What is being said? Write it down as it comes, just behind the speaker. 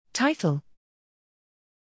Title: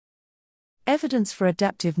 Evidence for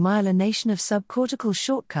adaptive myelination of subcortical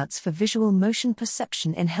shortcuts for visual motion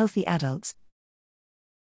perception in healthy adults.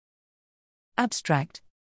 Abstract: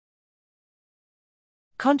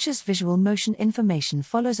 Conscious visual motion information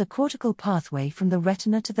follows a cortical pathway from the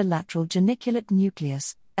retina to the lateral geniculate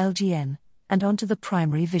nucleus, LGN, and onto the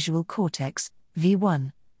primary visual cortex,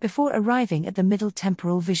 V1, before arriving at the middle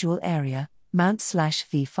temporal visual area,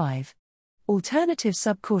 Mount/V5. Alternative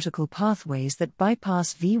subcortical pathways that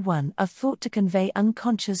bypass V1 are thought to convey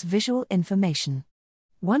unconscious visual information.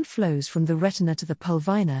 One flows from the retina to the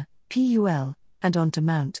pulvina, PUL, and onto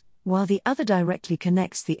Mount, while the other directly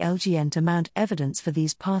connects the LGN to Mount. Evidence for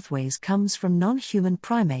these pathways comes from non-human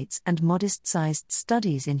primates and modest-sized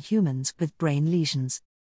studies in humans with brain lesions.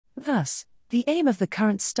 Thus, the aim of the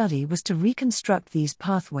current study was to reconstruct these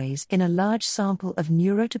pathways in a large sample of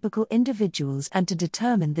neurotypical individuals and to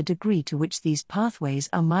determine the degree to which these pathways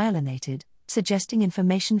are myelinated, suggesting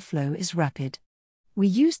information flow is rapid. We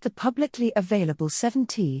used the publicly available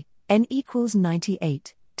 7T, N equals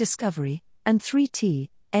 98, discovery, and 3T,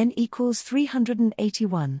 N equals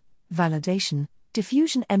 381, validation,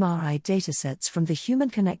 diffusion MRI datasets from the Human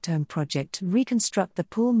Connectome project to reconstruct the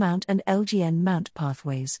PUL Mount and LGN Mount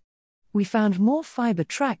pathways. We found more fiber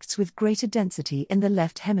tracts with greater density in the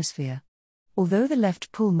left hemisphere. Although the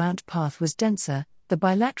left PUL Mount path was denser, the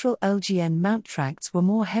bilateral LGN Mount tracts were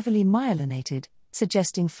more heavily myelinated,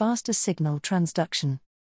 suggesting faster signal transduction.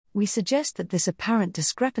 We suggest that this apparent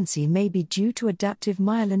discrepancy may be due to adaptive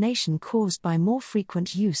myelination caused by more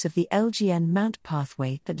frequent use of the LGN Mount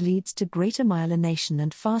pathway that leads to greater myelination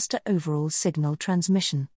and faster overall signal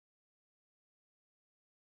transmission.